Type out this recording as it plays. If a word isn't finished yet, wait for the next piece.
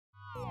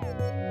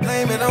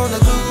Blame it on the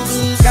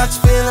goose, got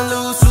you feeling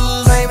loose.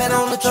 Blame it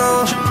on the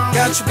throne,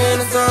 got you in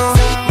the zone.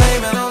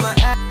 Blame it on the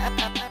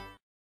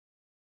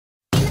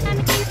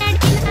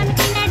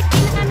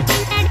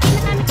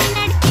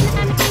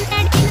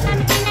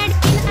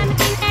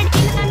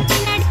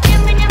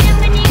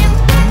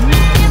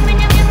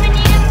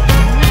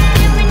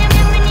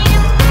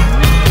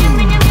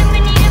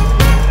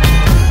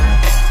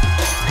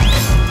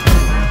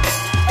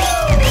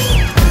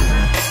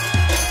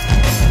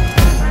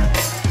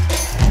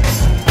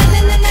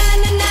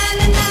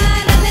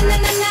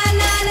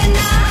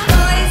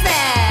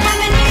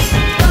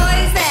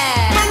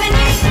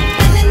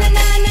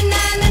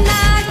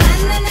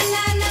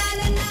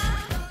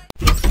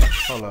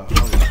Hold up.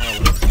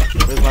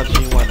 Where's my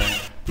G1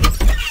 at?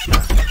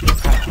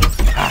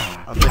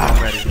 I think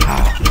I'm ready.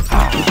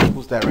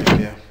 Who's that right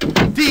there?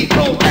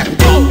 D-Go, let's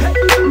go!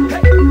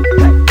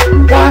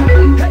 What?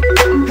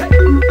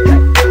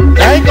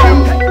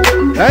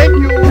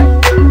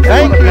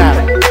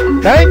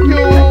 Thank you!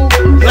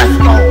 Let's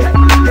go!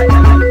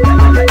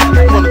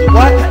 You wanna do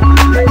what?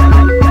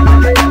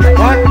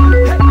 What?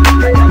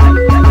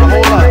 Well,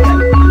 hold up.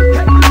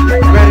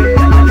 Ready?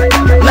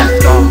 Let's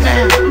go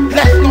now!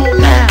 Let's go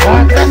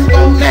now! Let's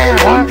go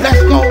now!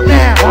 Let's go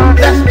now!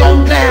 Let's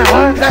go now!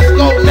 Let's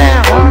go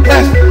now!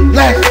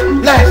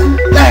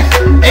 Let's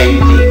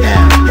Amy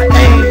now!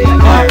 Amy,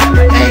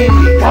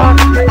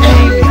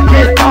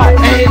 get off!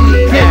 Amy, get off!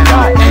 Amy, get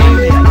off!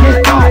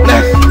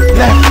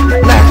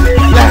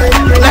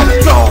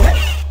 Let's go!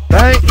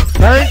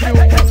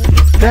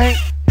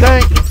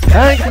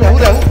 Thank you! Who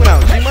that whooping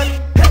out? G-Money?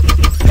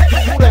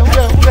 Who that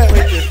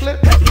right there? Flip?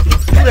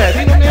 Who that?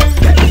 Dino man?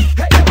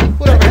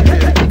 Who that right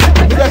there?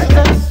 Who that's?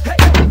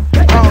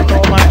 I don't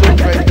know my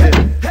dudes right there.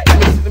 Let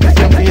me see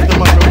if I can hit them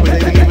up real quick.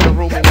 They leave in the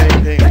room and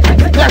everything.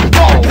 Let's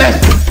go!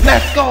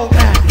 Let's go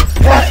now!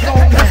 Let's go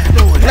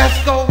now! Let's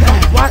go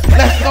now! What?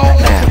 Let's go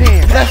now!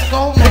 Let's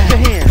go now!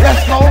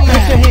 Let's go now!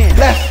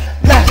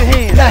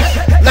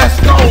 Let's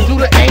go! Do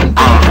the aim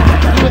thing!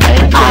 Do the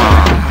aim thing!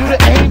 Do the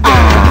aim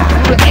thing!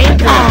 Do the aim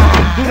thing!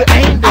 Do the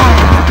aim thing!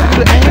 Do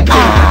the aim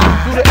thing!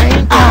 Do the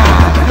aim thing!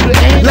 Do the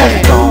aim thing!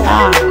 Let's go!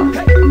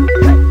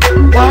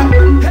 What?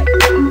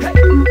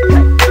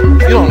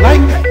 You don't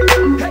like me?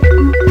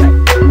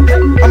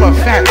 I'm a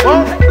fat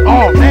what?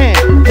 Oh man!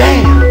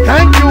 Damn!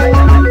 Thank you!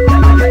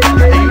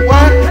 And you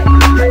what?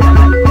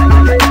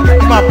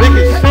 You're my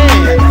biggest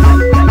fans.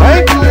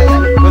 Thank you!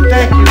 But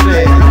thank you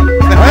then.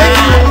 Thank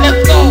you!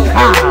 Let's go!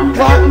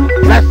 What?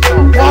 Let's go!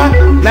 What?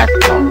 Let's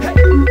go!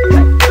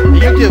 And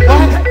you get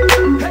what?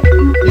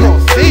 You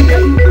don't see me?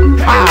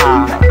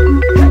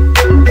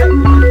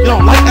 You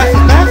don't like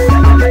SMS?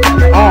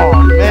 Oh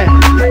man!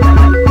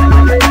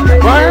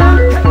 Word?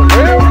 For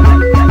real?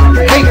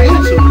 You hate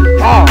YouTube?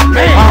 Oh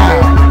man!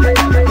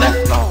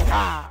 Let's go!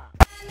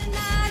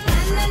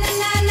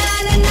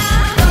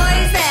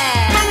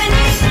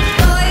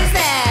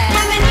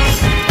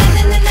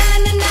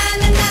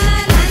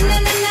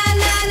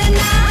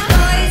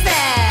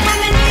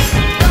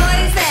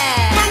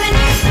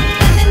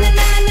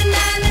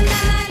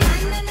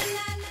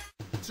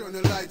 Turn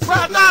the lights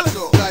up, lights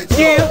up, lights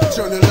up.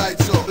 Turn the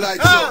lights up,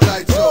 lights up,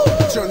 lights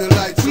up. Turn the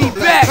lights up,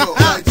 lights up,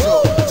 lights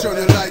up. Turn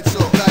the lights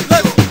up, lights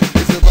up.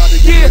 It's about to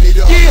get many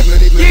dogs,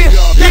 many dogs.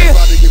 It's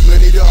about to get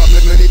many dogs,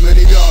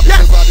 many dogs.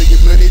 It's about to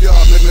get many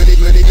dogs, many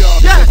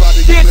dogs. It's about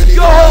to get many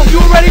dogs. Go home, you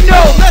already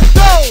know. Let's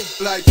go.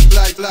 Lights,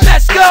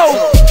 let's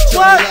go.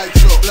 Turn the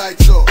lights up,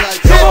 lights up,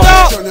 lights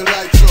up. Turn the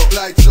lights up,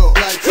 lights up,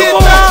 lights up.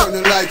 Turn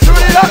the lights up,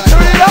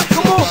 turn it up,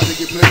 come on. About to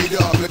get many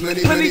dogs,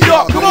 many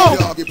dogs, come on.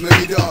 Get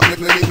many dogs,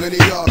 many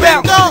dogs.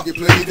 Bounce, get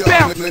many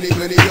dogs, many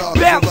dogs.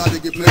 About to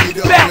get many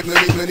dogs,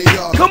 many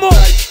dogs. Come on.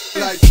 Lights,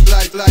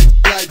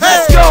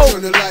 let's go.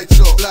 Turn the lights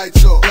up,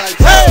 lights up,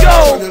 lights up. Let's go.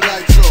 Turn the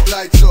lights up,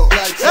 lights up,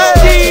 lights up.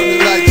 Hey.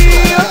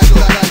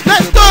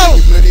 Let's go.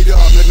 Many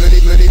dogs, many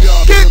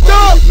dogs. Get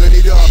up.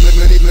 Many dogs,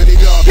 many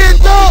dogs.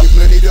 Get up.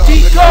 Many dogs,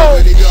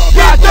 many dogs.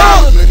 Get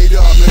up. Many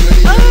dogs,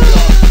 many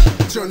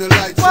dogs. Turn the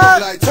lights up,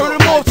 lights up. Turn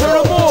them off,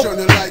 turn them off. Turn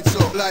the lights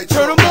up, lights up.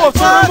 Turn them off,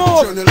 turn them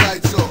off. Turn the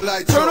lights up,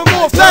 lights up. Turn them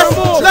off, Let's turn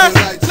them off.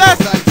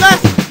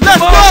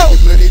 Let's go.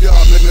 Many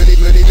dogs.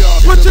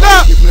 Switch it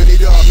up. Many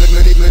dogs,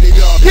 many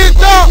dogs. Get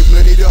up.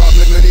 Many dogs,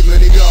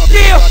 many dogs.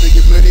 Yeah.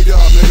 Many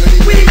dogs,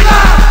 We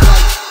live.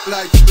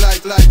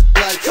 lights.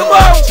 Come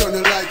on. Turn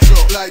the lights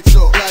up, lights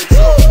up.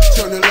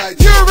 Turn the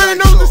lights up. You already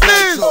know the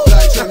thing.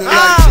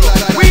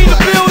 We in the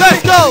field,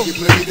 let's go.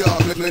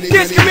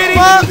 This committee,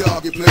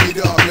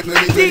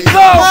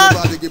 D-Go,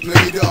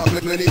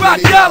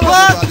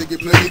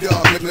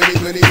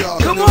 Judgemodalla.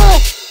 Come on.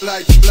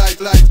 Lights.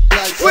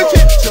 Switch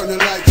it. Turn the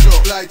lights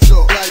up, lights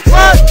up.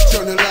 What?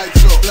 Turn the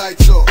lights up,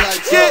 lights up.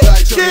 Get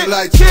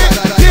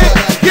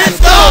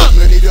up.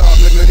 Many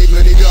dogs.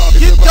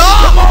 Get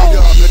up. Come on.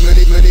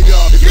 Many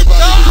dogs.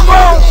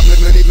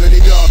 Come on.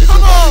 Many dogs.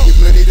 Come on.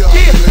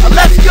 Yeah,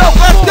 let's go.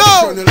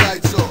 Turn the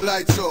lights up,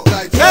 lights up.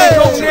 Hey,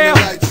 go Turn now. the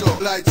lights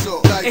up, lights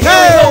up. Hey,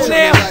 go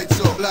now.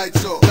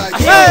 Lights up.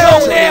 Hey,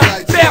 go now.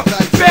 Bounce.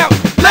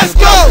 Let's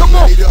go. Come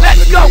on.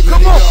 Let's go.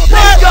 Come on.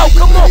 Let's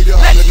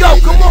go.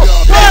 Come on.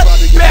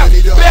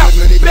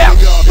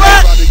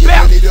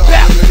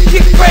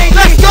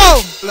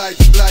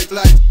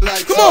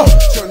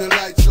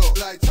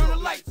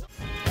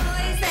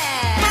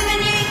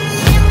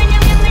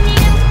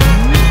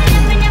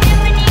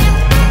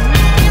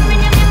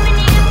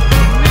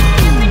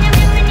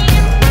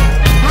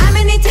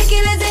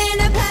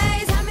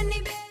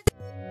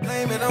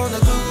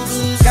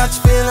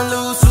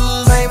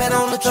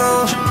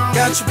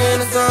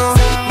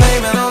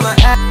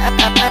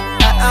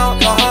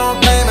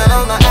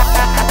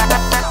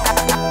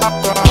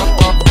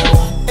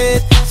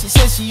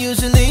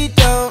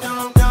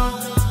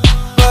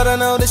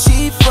 know that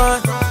she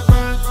front.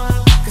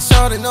 Cause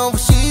shorty know what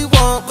she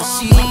want, but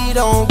she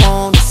don't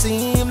wanna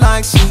seem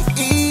like she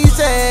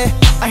easy.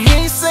 I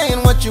hear you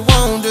saying what you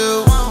won't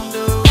do,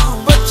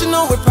 but you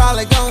know we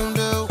probably gon' do.